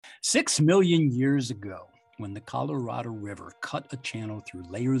6 million years ago, when the Colorado River cut a channel through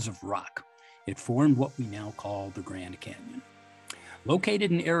layers of rock, it formed what we now call the Grand Canyon.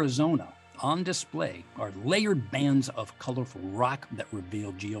 Located in Arizona, on display are layered bands of colorful rock that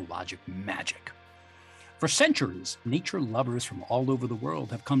reveal geologic magic. For centuries, nature lovers from all over the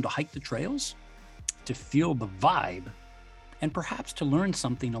world have come to hike the trails, to feel the vibe, and perhaps to learn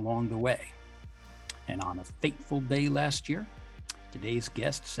something along the way. And on a fateful day last year, today's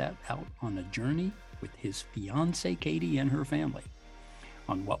guest set out on a journey with his fiancée, Katie, and her family.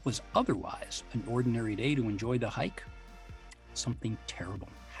 On what was otherwise an ordinary day to enjoy the hike, something terrible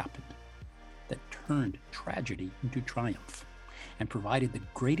happened that turned tragedy into triumph and provided the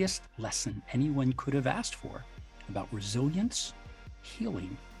greatest lesson anyone could have asked for about resilience,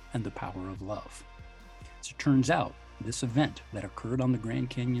 healing, and the power of love. As it turns out, this event that occurred on the Grand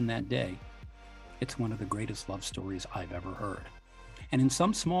Canyon that day, it's one of the greatest love stories I've ever heard. And in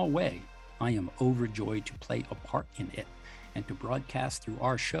some small way, I am overjoyed to play a part in it and to broadcast through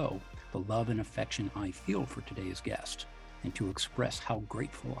our show the love and affection I feel for today's guest, and to express how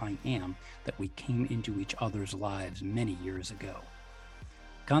grateful I am that we came into each other's lives many years ago.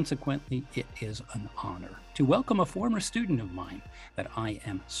 Consequently, it is an honor to welcome a former student of mine that I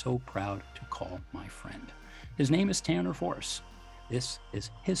am so proud to call my friend. His name is Tanner Force. This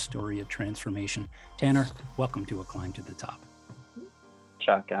is his story of transformation. Tanner, welcome to A Climb to the Top.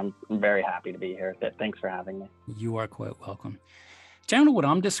 Chuck, I'm very happy to be here. Thanks for having me. You are quite welcome. Tanner, what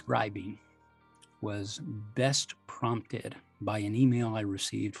I'm describing was best prompted by an email I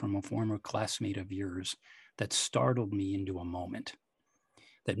received from a former classmate of yours that startled me into a moment,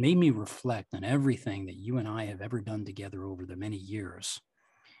 that made me reflect on everything that you and I have ever done together over the many years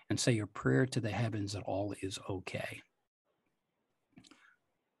and say a prayer to the heavens that all is okay.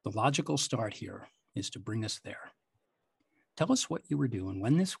 The logical start here is to bring us there. Tell us what you were doing,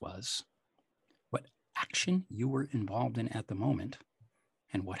 when this was, what action you were involved in at the moment,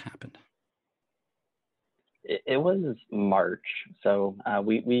 and what happened. It was March. So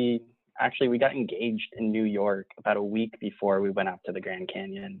we got engaged in New York about a week before we went out to the Grand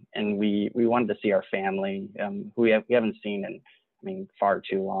Canyon, and we wanted to see our family, who we haven't seen in far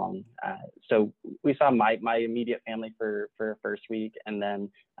too long. So we saw my immediate family for a first week, and then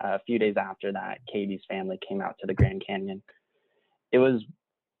a few days after that, Katie's family came out to the Grand Canyon. It was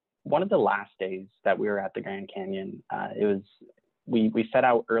one of the last days that we were at the Grand Canyon. We set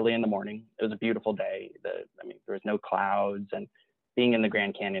out early in the morning. It was a beautiful day. There was no clouds, and being in the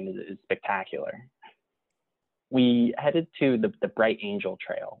Grand Canyon is spectacular. We headed to the Bright Angel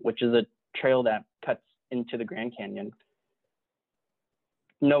Trail, which is a trail that cuts into the Grand Canyon.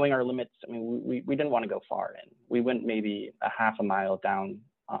 Knowing our limits, we didn't want to go far in. We went maybe a half a mile down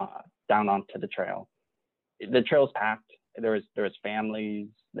onto the trail. The trail was packed. There was families.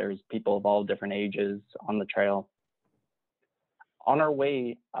 There's people of all different ages on the trail. On our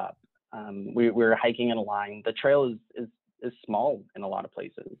way up, we were hiking in a line. The trail is small in a lot of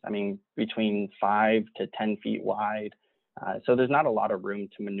places. Between 5 to 10 feet wide. So there's not a lot of room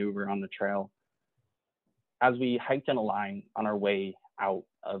to maneuver on the trail. As we hiked in a line on our way out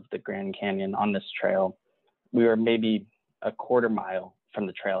of the Grand Canyon on this trail, we were maybe a quarter mile from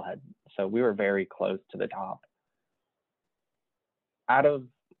the trailhead. So we were very close to the top. Out of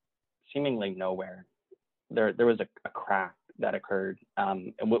seemingly nowhere, there was a crack that occurred,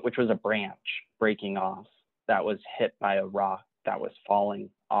 which was a branch breaking off that was hit by a rock that was falling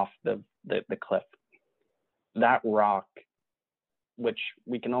off the cliff. That rock, which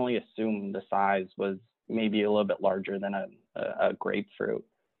we can only assume the size was maybe a little bit larger than a grapefruit,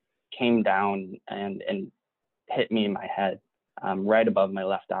 came down and hit me in my head, right above my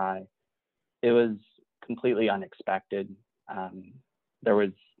left eye. It was completely unexpected.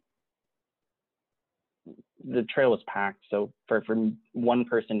 The trail was packed, so for one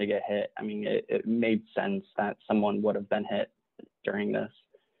person to get hit, it made sense that someone would have been hit during this.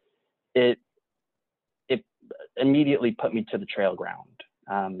 It immediately put me to the trail ground.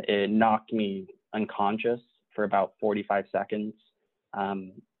 It knocked me unconscious for about 45 seconds,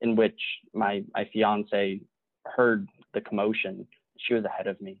 in which my fiance heard the commotion. She was ahead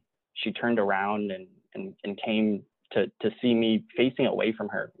of me. She turned around and came to see me facing away from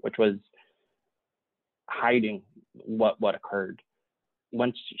her, which was hiding what occurred.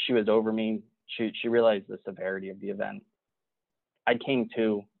 Once she was over me, she realized the severity of the event. I came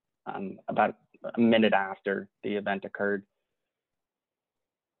to about a minute after the event occurred,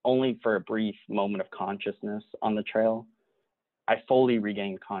 only for a brief moment of consciousness on the trail. I fully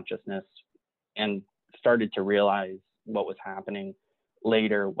regained consciousness and started to realize what was happening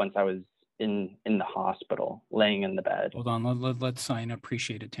later once I was in the hospital, laying in the bed. Hold on, let's sign.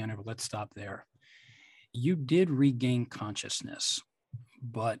 Appreciate it, Tanner, but let's stop there. You did regain consciousness,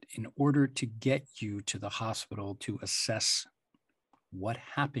 but in order to get you to the hospital to assess what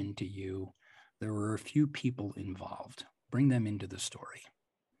happened to you, there were a few people involved. Bring them into the story.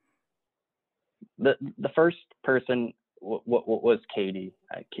 The first person was Katie.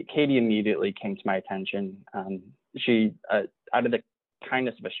 Katie immediately came to my attention. She, out of the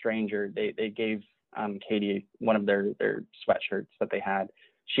kindness of a stranger, they gave Katie one of their sweatshirts that they had.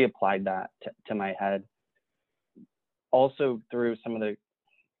 She applied that to my head. Also, through some of the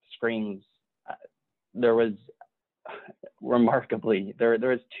screams, there was remarkably there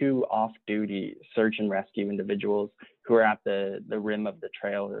was 2 off-duty search and rescue individuals who were at the rim of the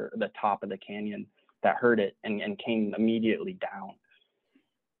trail, or the top of the canyon, that heard it and came immediately down.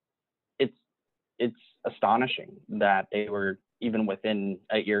 It's astonishing that they were even within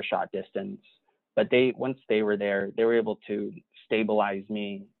a earshot distance, but once they were there, they were able to stabilize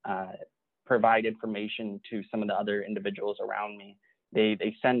me, provide information to some of the other individuals around me.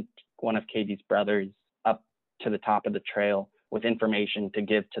 They sent one of Katie's brothers up to the top of the trail with information to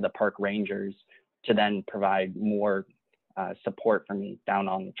give to the park rangers, to then provide more support for me down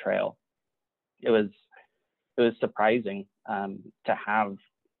on the trail. It was surprising to have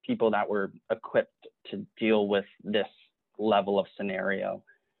people that were equipped to deal with this level of scenario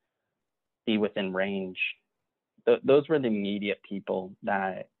be within range. Those were the immediate people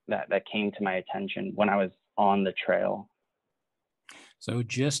that came to my attention when I was on the trail. So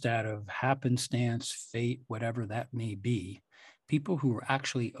just out of happenstance, fate, whatever that may be, people who were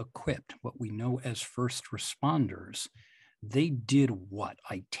actually equipped, what we know as first responders, they did what?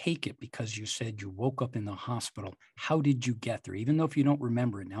 I take it because you said you woke up in the hospital. How did you get there? Even though if you don't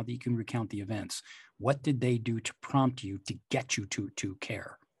remember it, now that you can recount the events, what did they do to prompt you to get you to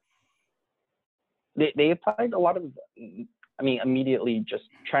care? They applied a lot of, immediately just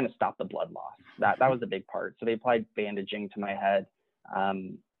trying to stop the blood loss. That was a big part. So they applied bandaging to my head,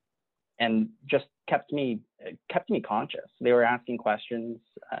 and just kept me conscious. They were asking questions.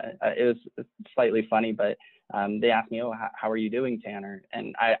 It was slightly funny, but they asked me, "Oh, how are you doing, Tanner?"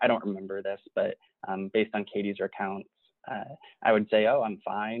 And I don't remember this, but based on Katie's accounts, I would say, "Oh, I'm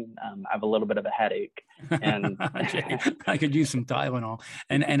fine. I have a little bit of a headache." And I could use some Tylenol.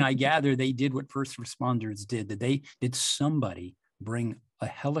 And I gather they did what first responders did. Did somebody bring a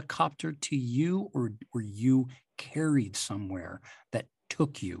helicopter to you, or were you carried somewhere that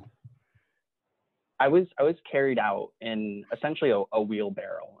took you? I was carried out in essentially a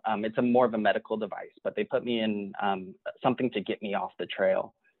wheelbarrow. It's more of a medical device, but they put me in something to get me off the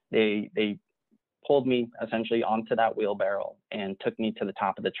trail. They pulled me essentially onto that wheelbarrow and took me to the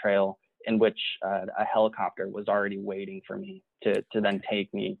top of the trail, in which a helicopter was already waiting for me to then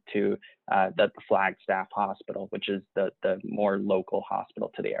take me to the Flagstaff Hospital, which is the more local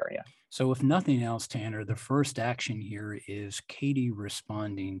hospital to the area. So if nothing else, Tanner, the first action here is Katie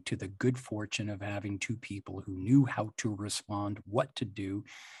responding to the good fortune of having 2 people who knew how to respond, what to do,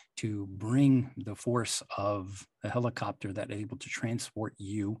 to bring the force of a helicopter that able to transport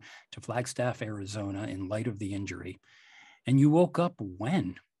you to Flagstaff, Arizona in light of the injury. And you woke up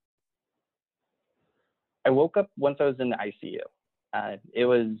when? I woke up once I was in the ICU. It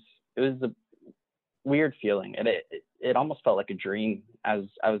was a weird feeling, and it almost felt like a dream. As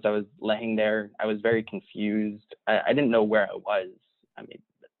I was laying there, I was very confused. I didn't know where I was.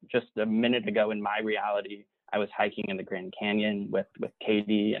 Just a minute ago in my reality, I was hiking in the Grand Canyon with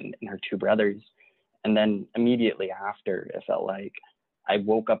Katie and her 2 brothers. And then immediately after, it felt like I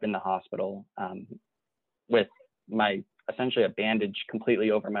woke up in the hospital with essentially a bandage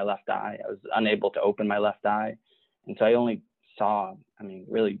completely over my left eye. I was unable to open my left eye. And so I only saw,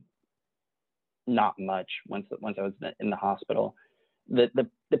 really not much once I was in the hospital.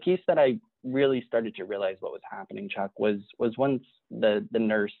 The piece that I really started to realize what was happening, Chuck, was once the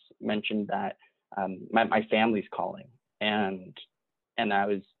nurse mentioned that my family's calling, and I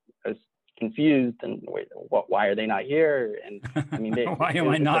was confused, and why are they not here? And why am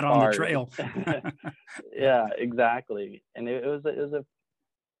I not on the trail? Yeah, exactly. And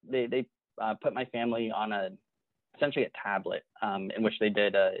they put my family on essentially a tablet, in which they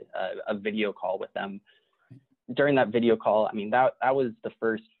did a video call with them. During that video call, that was the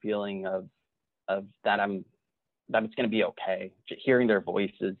first feeling of that it's going to be okay. Hearing their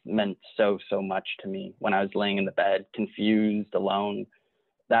voices meant so much to me when I was laying in the bed, confused, alone.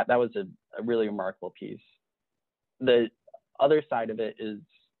 That was a really remarkable piece. The other side of it is,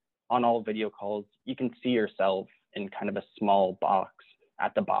 on all video calls, you can see yourself in kind of a small box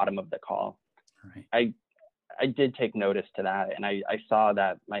at the bottom of the call. Right. I did take notice to that, and I saw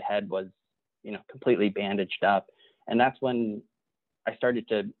that my head was completely bandaged up. And that's when I started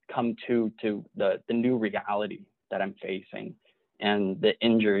to come to the new reality that I'm facing, and the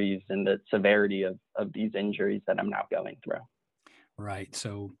injuries and the severity of these injuries that I'm now going through. Right.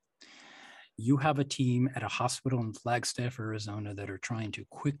 So you have a team at a hospital in Flagstaff, Arizona that are trying to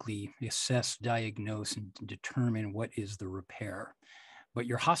quickly assess, diagnose, and determine what is the repair. But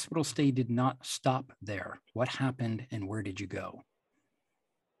your hospital stay did not stop there. What happened and where did you go?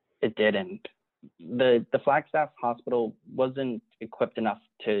 It didn't. The Flagstaff Hospital wasn't equipped enough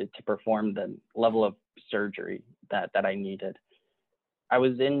to perform the level of surgery that I needed. I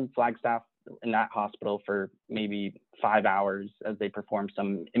was in Flagstaff in that hospital for maybe 5 hours as they performed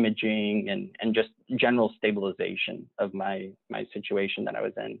some imaging and just general stabilization of my situation that I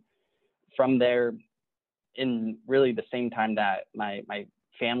was in. From there, in really the same time that my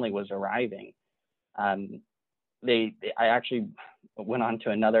family was arriving, I actually went on to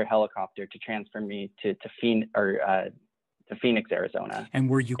another helicopter to transfer me to Phoenix, Arizona. And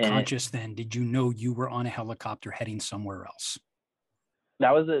were you conscious then? Did you know you were on a helicopter heading somewhere else?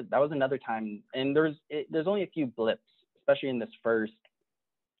 That was another time, and there's only a few blips, especially in this first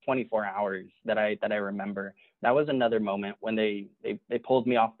 24 hours that I remember. That was another moment when they pulled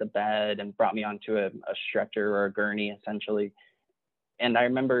me off the bed and brought me onto a stretcher or a gurney, essentially. And I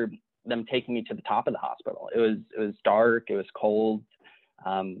remember them taking me to the top of the hospital. It was dark, it was cold,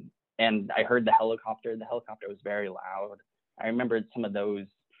 and I heard the helicopter. The helicopter was very loud. I remembered some of those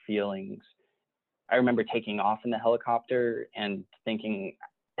feelings. I remember taking off in the helicopter and thinking,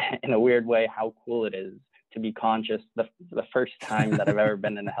 in a weird way, how cool it is to be conscious the first time that I've ever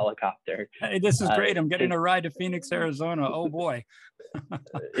been in a helicopter. Hey, this is great. I'm getting a ride to Phoenix, Arizona. Oh boy.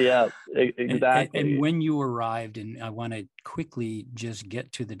 Yeah, exactly. And when you arrived, and I want to quickly just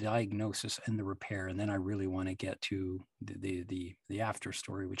get to the diagnosis and the repair, and then I really want to get to the after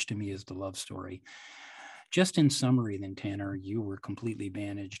story, which to me is the love story. Just in summary, then, Tanner, you were completely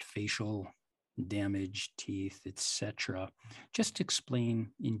bandaged, facial damage, teeth, etc. Just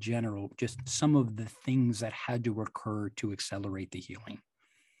explain in general just some of the things that had to occur to accelerate the healing.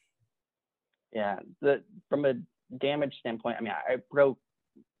 Yeah, from a damage standpoint, I mean, I broke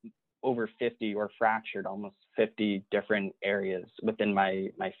over 50 or fractured almost 50 different areas within my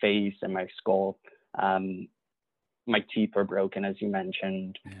face and my skull. My teeth were broken, as you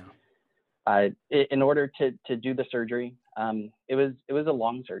mentioned. Yeah. In order to do the surgery, it was a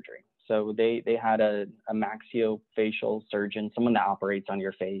long surgery. So they had a maxillofacial surgeon, someone that operates on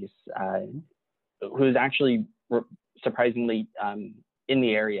your face, who's actually surprisingly in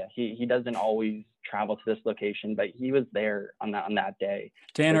the area. He doesn't always travel to this location, but he was there on that day.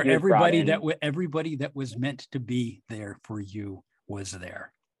 Tanner, everybody that was meant to be there for you was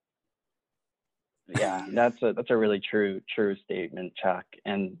there. Yeah, that's a really true statement, Chuck.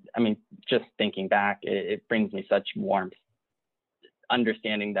 And I mean, just thinking back, it brings me such warmth,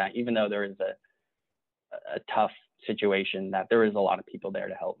 understanding that even though there is a tough situation, that there is a lot of people there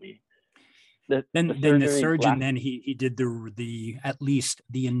to help me. The surgeon he did the at least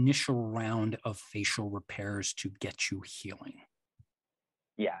the initial round of facial repairs to get you healing.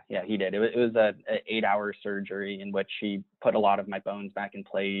 Yeah, he did. It was a 8-hour surgery in which he put a lot of my bones back in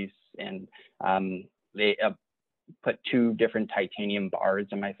place, and they put 2 different titanium bars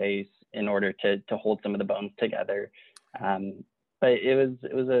in my face in order to hold some of the bones together. But it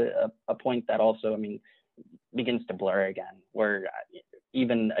was a point that also, I mean, begins to blur again, where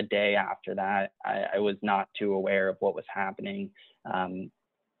even a day after that, I was not too aware of what was happening.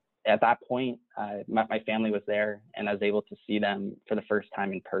 At that point, my family was there, and I was able to see them for the first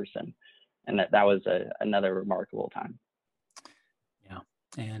time in person. And that was another remarkable time. Yeah.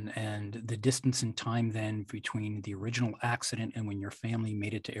 And the distance in time then between the original accident and when your family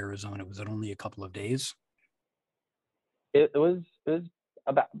made it to Arizona, was it only a couple of days? It was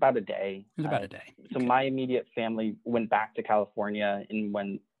about a day. It was about a day. So my immediate family went back to California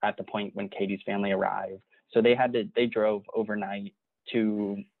at the point when Katie's family arrived. So they drove overnight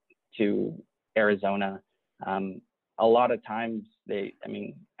to Arizona. A lot of times I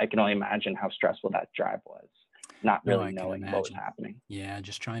can only imagine how stressful that drive was, not really knowing what was happening. Yeah,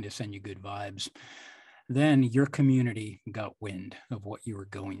 just trying to send you good vibes. Then your community got wind of what you were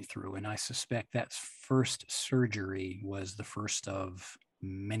going through. And I suspect that first surgery was the first of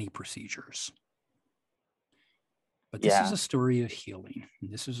many procedures. But this is a story of healing.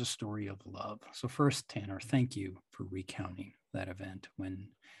 This is a story of love. So first, Tanner, thank you for recounting that event when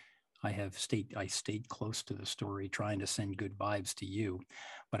I stayed close to the story, trying to send good vibes to you.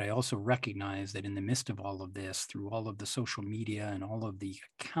 But I also recognize that in the midst of all of this, through all of the social media and all of the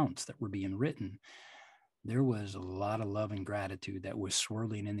accounts that were being written, There was a lot of love and gratitude that was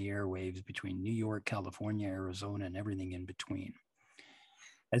swirling in the airwaves between New York, California, Arizona, and everything in between.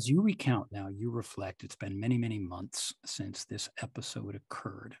 As you recount now, you reflect, it's been many, many months since this episode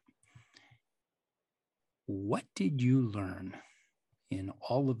occurred. What did you learn in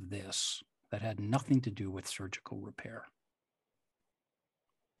all of this that had nothing to do with surgical repair?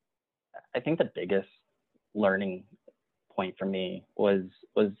 I think the biggest learning point for me was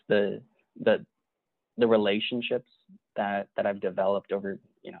the relationships that I've developed over,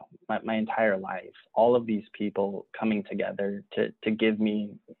 you know, my entire life. All of these people coming together to give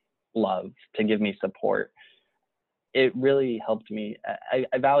me love, to give me support. It really helped me.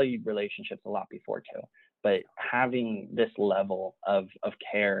 I valued relationships a lot before too, but having this level of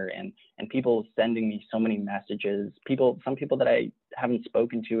care and people sending me so many messages, some people that I haven't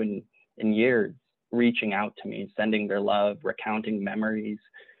spoken to in years, reaching out to me, sending their love, recounting memories,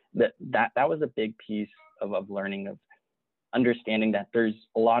 that was a big piece of learning, of understanding that there's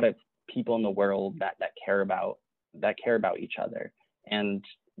a lot of people in the world that care about each other, and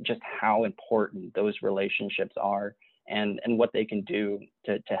just how important those relationships are, and what they can do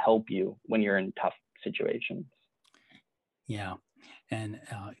to help you when you're in tough situations. Yeah. And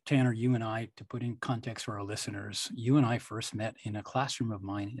Tanner, you and I, to put in context for our listeners, you and I first met in a classroom of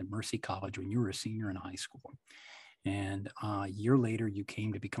mine at Mercy College when you were a senior in high school. And a year later, you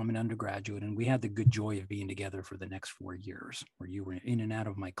came to become an undergraduate, and we had the good joy of being together for the next 4 years, where you were in and out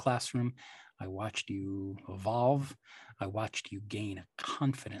of my classroom. I watched you evolve. I watched you gain a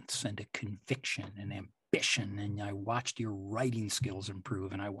confidence and a conviction and ambition, and I watched your writing skills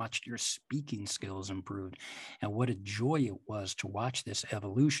improve, and I watched your speaking skills improve. And what a joy it was to watch this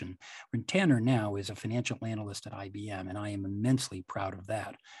evolution. When Tanner now is a financial analyst at IBM, and I am immensely proud of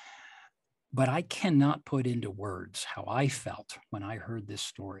that. But I cannot put into words how I felt when I heard this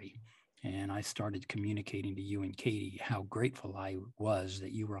story. And I started communicating to you and Katie how grateful I was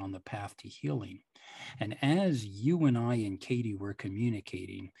that you were on the path to healing. And as you and I and Katie were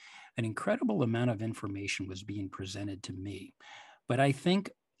communicating, an incredible amount of information was being presented to me. But I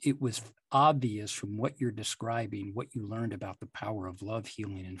think it was obvious from what you're describing, what you learned about the power of love,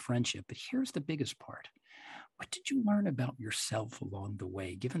 healing, and friendship. But here's the biggest part. What did you learn about yourself along the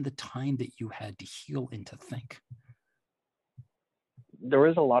way, given the time that you had to heal and to think? There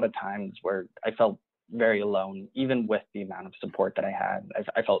was a lot of times where I felt very alone, even with the amount of support that I had.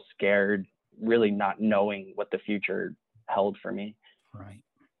 I felt scared, really not knowing what the future held for me. Right.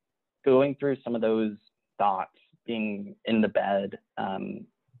 Going through some of those thoughts, being in the bed,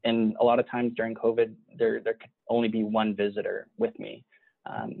 and a lot of times during COVID, there could only be one visitor with me.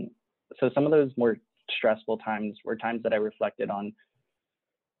 So some of those more stressful times were times that I reflected on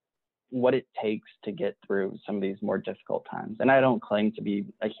what it takes to get through some of these more difficult times. And I don't claim to be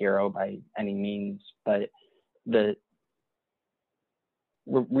a hero by any means, but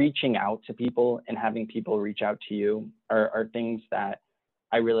reaching out to people and having people reach out to you are things that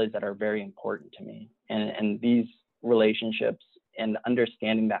I realize that are very important to me. And these relationships, and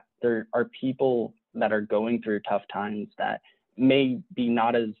understanding that there are people that are going through tough times that may be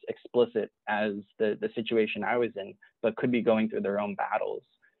not as explicit as the situation I was in, but could be going through their own battles.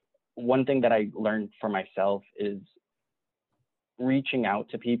 One thing that I learned for myself is reaching out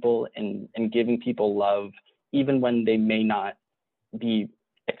to people and giving people love, even when they may not be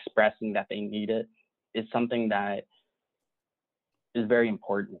expressing that they need it, is something that is very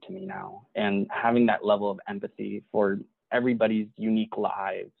important to me now. And having that level of empathy for everybody's unique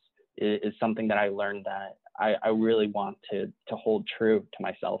lives is something that I learned that I really want to hold true to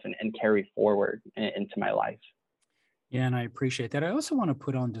myself and carry forward into my life. Yeah, and I appreciate that. I also want to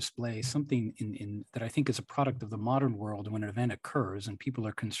put on display something in that I think is a product of the modern world. When an event occurs and people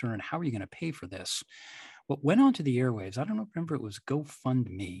are concerned, how are you going to pay for this? What went onto the airwaves, I don't remember, it was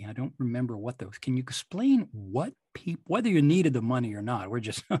GoFundMe. I don't remember what those. Can you explain what people, whether you needed the money or not? We're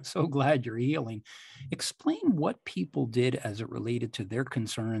just so glad you're healing. Explain what people did as it related to their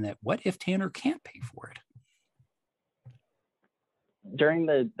concern that what if Tanner can't pay for it? During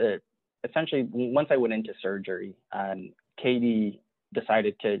essentially, once I went into surgery, Katie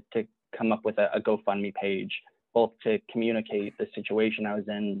decided to come up with a GoFundMe page, both to communicate the situation I was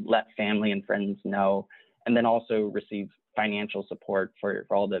in, let family and friends know, and then also receive financial support for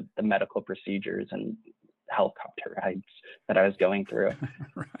all the medical procedures and helicopter rides that I was going through.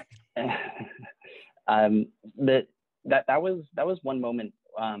 Right. That was one moment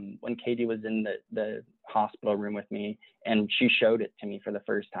when Katie was in the hospital room with me, and she showed it to me for the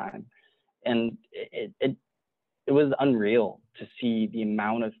first time. And it was unreal to see the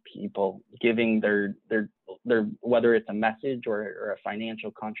amount of people giving their whether it's a message or a financial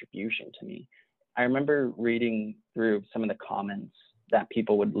contribution to me. I remember reading through some of the comments that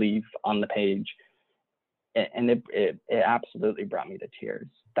people would leave on the page, and it absolutely brought me to tears.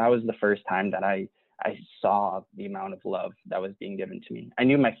 That was the first time that I saw the amount of love that was being given to me. I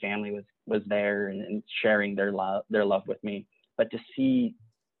knew my family was there and sharing their love with me, but to see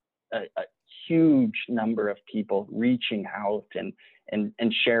a huge number of people reaching out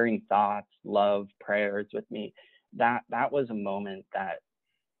and sharing thoughts, love, prayers with me, that was a moment that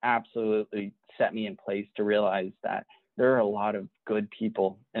absolutely set me in place to realize that there are a lot of good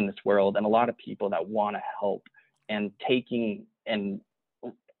people in this world and a lot of people that want to help, and taking and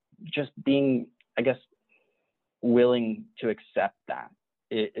just being, I guess, willing to accept that.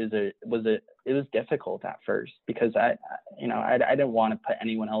 It was difficult at first, because I didn't want to put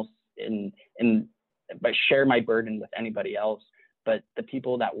anyone else in but share my burden with anybody else. But the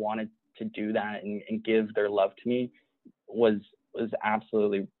people that wanted to do that and give their love to me was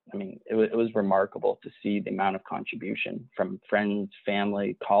absolutely, I mean, it was remarkable to see the amount of contribution from friends,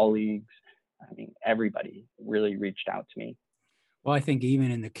 family, colleagues. I mean, everybody really reached out to me. Well, I think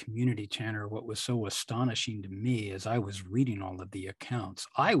even in the community, Tanner, what was so astonishing to me as I was reading all of the accounts,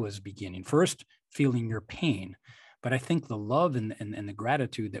 I was beginning first feeling your pain, but I think the love and the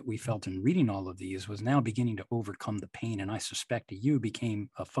gratitude that we felt in reading all of these was now beginning to overcome the pain. And I suspect to you became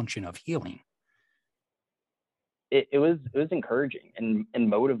a function of healing. It was encouraging and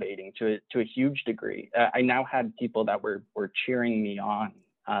motivating to a huge degree. I now had people that were cheering me on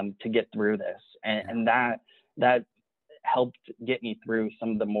to get through this, and that helped get me through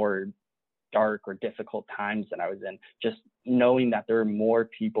some of the more dark or difficult times that I was in. Just knowing that there were more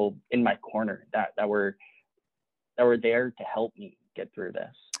people in my corner that were there to help me get through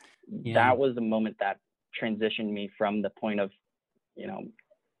this. Yeah. That was a moment that transitioned me from the point of,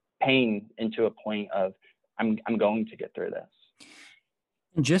 pain into a point of I'm going to get through this.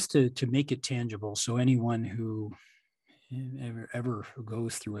 And just to make it tangible, so anyone who ever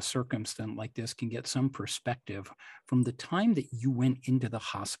goes through a circumstance like this can get some perspective from the time that you went into the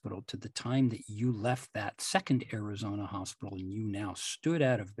hospital to the time that you left that second Arizona hospital and you now stood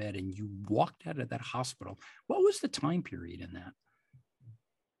out of bed and you walked out of that hospital. What was the time period in that?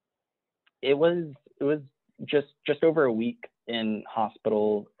 It was just over a week in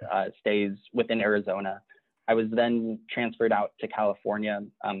hospital stays within Arizona. I was then transferred out to California,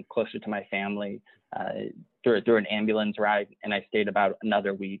 closer to my family, through an ambulance ride, and I stayed about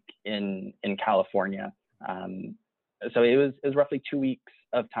another week in California. So it was roughly 2 weeks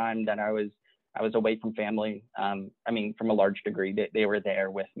of time that I was away from family. I mean, from a large degree, they were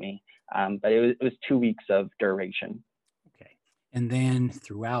there with me, but it was 2 weeks of duration. Okay, and then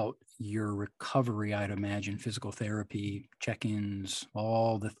throughout your recovery, I'd imagine physical therapy, check-ins,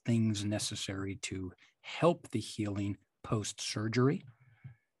 all the things necessary to help the healing post-surgery.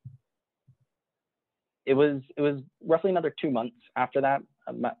 It was roughly another 2 months after that.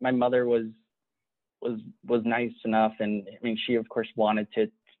 My mother was nice enough, and I mean, she of course wanted to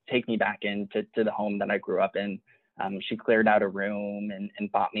take me back into the home that I grew up in. She cleared out a room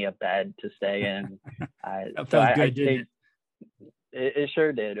and bought me a bed to stay in. That felt good, didn't it? It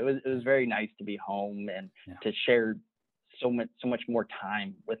sure did. It was very nice to be home and to share so much more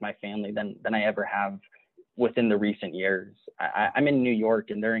time with my family than I ever have within the recent years. I'm in New York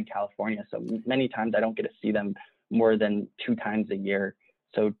and they're in California, so many times I don't get to see them more than 2 times a year.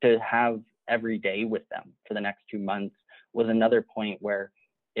 So to have every day with them for the next 2 months was another point where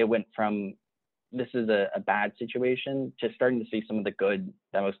it went from this is a bad situation to starting to see some of the good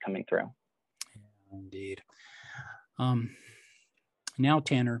that was coming through. Yeah, indeed. Now,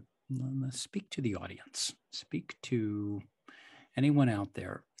 Tanner, speak to the audience. Speak to anyone out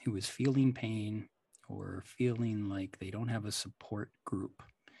there who is feeling pain or feeling like they don't have a support group.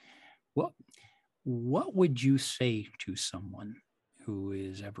 What would you say to someone who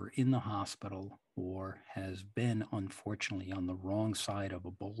is ever in the hospital or has been, unfortunately, on the wrong side of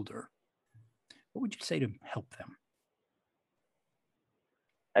a boulder? What would you say to help them?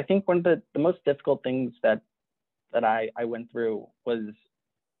 I think one of the most difficult things that I went through was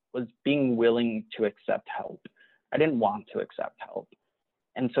being willing to accept help. I didn't want to accept help.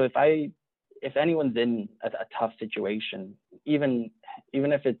 And so if anyone's in a tough situation, even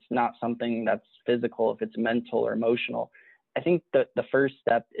if it's not something that's physical, if it's mental or emotional, I think that the first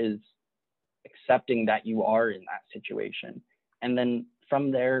step is accepting that you are in that situation. And then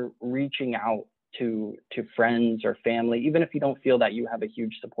from there, reaching out to friends or family, even if you don't feel that you have a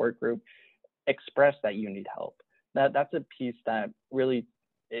huge support group, express that you need help. That's a piece that really,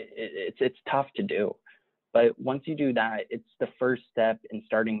 it's tough to do. But once you do that, it's the first step in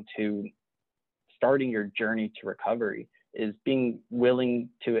starting your journey to recovery. is being willing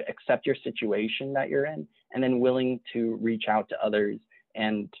to accept your situation that you're in, and then willing to reach out to others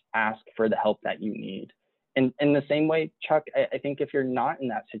and ask for the help that you need. And in the same way, Chuck, I think if you're not in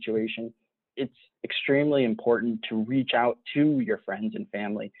that situation, it's extremely important to reach out to your friends and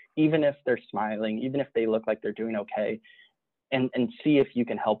family, even if they're smiling, even if they look like they're doing okay, and see if you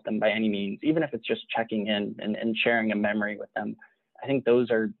can help them by any means, even if it's just checking in and sharing a memory with them. I think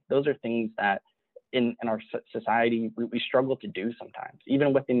those are things that in our society we struggle to do sometimes.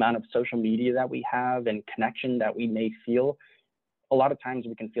 Even with the amount of social media that we have and connection that we may feel, a lot of times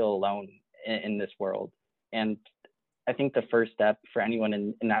we can feel alone in this world. And I think the first step for anyone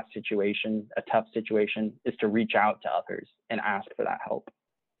in that situation, a tough situation, is to reach out to others and ask for that help.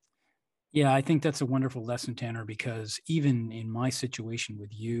 Yeah, I think that's a wonderful lesson, Tanner, because even in my situation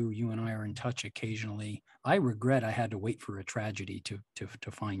with you and I are in touch occasionally. I regret I had to wait for a tragedy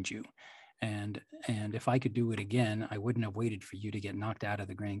to find you. And if I could do it again, I wouldn't have waited for you to get knocked out of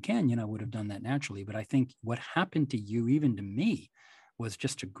the Grand Canyon. I would have done that naturally. But I think what happened to you, even to me, was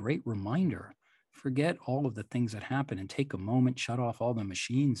just a great reminder. Forget all of the things that happen and take a moment, shut off all the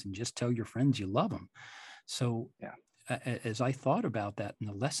machines, and just tell your friends you love them. So yeah. As I thought about that and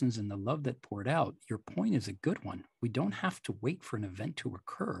the lessons and the love that poured out, your point is a good one. We don't have to wait for an event to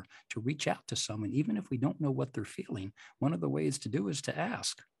occur to reach out to someone, even if we don't know what they're feeling. One of the ways to do is to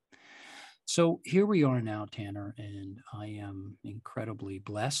ask. So here we are now, Tanner, and I am incredibly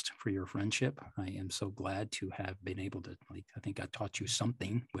blessed for your friendship. I am so glad to have been able to, I think I taught you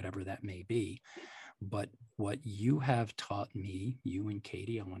something, whatever that may be. But what you have taught me, you and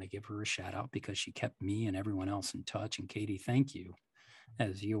Katie, I want to give her a shout out because she kept me and everyone else in touch. And Katie, thank you,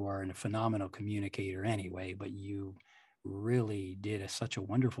 as you are a phenomenal communicator anyway, but you really did such a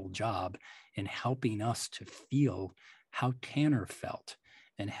wonderful job in helping us to feel how Tanner felt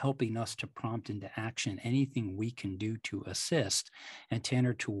and helping us to prompt into action anything we can do to assist. And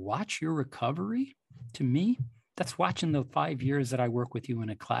Tanner, to watch your recovery, to me, that's watching the 5 years that I work with you in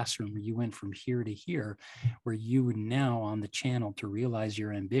a classroom where you went from here to here, where you are now on the channel to realize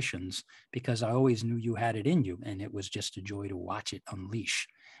your ambitions, because I always knew you had it in you, and it was just a joy to watch it unleash.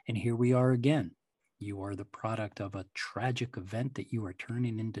 And here we are again. You are the product of a tragic event that you are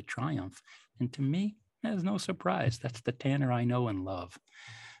turning into triumph. And to me, that's no surprise. That's the Tanner I know and love.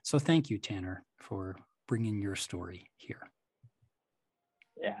 So thank you, Tanner, for bringing your story here.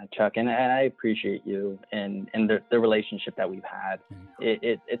 Yeah, Chuck, and I appreciate you and the relationship that we've had.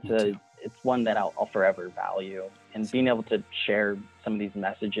 It's one that I'll forever value, and being able to share some of these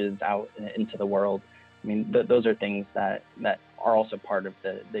messages out into the world. I mean, those are things that are also part of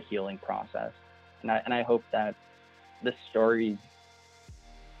the healing process, and I hope that this story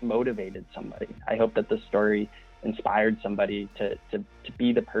motivated somebody. I hope that this story inspired somebody to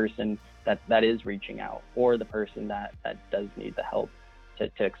be the person that is reaching out, or the person that does need the help.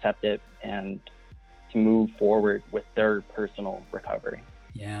 To accept it and to move forward with their personal recovery.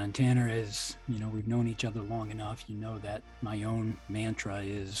 Yeah, and Tanner is, we've known each other long enough. You know that my own mantra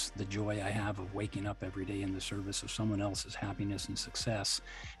is the joy I have of waking up every day in the service of someone else's happiness and success.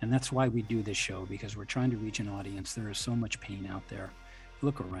 And that's why we do this show, because we're trying to reach an audience. There is so much pain out there.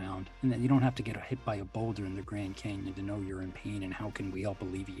 Look around, and you don't have to get hit by a boulder in the Grand Canyon to know you're in pain, and how can we help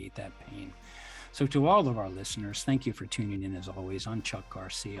alleviate that pain? So to all of our listeners, thank you for tuning in as always. I'm Chuck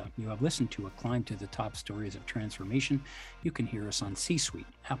Garcia. You have listened to A Climb to the Top Stories of Transformation. You can hear us on C-Suite,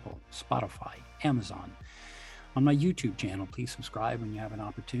 Apple, Spotify, Amazon. On my YouTube channel, please subscribe when you have an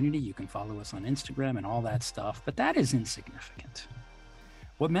opportunity. You can follow us on Instagram and all that stuff, but that is insignificant.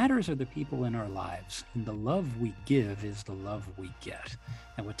 What matters are the people in our lives, and the love we give is the love we get.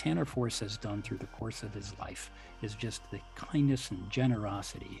 And what Tanner Force has done through the course of his life is just the kindness and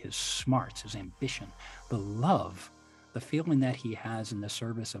generosity, his smarts, his ambition, the love, the feeling that he has in the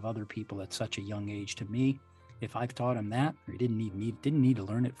service of other people at such a young age. To me, if I've taught him that, or he didn't need to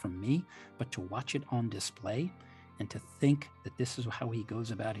learn it from me, but to watch it on display and to think that this is how he goes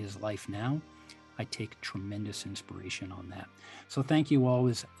about his life now, I take tremendous inspiration on that. So thank you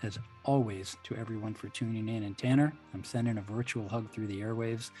always, as always, to everyone for tuning in. And Tanner, I'm sending a virtual hug through the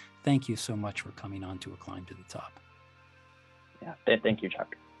airwaves. Thank you so much for coming on to A Climb to the Top. Yeah, thank you,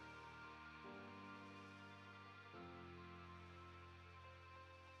 Chuck.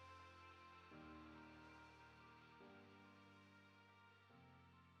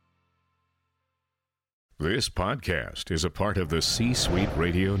 This podcast is a part of the C-Suite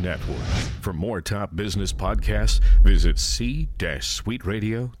Radio Network. For more top business podcasts, visit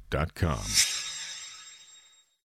c-suiteradio.com.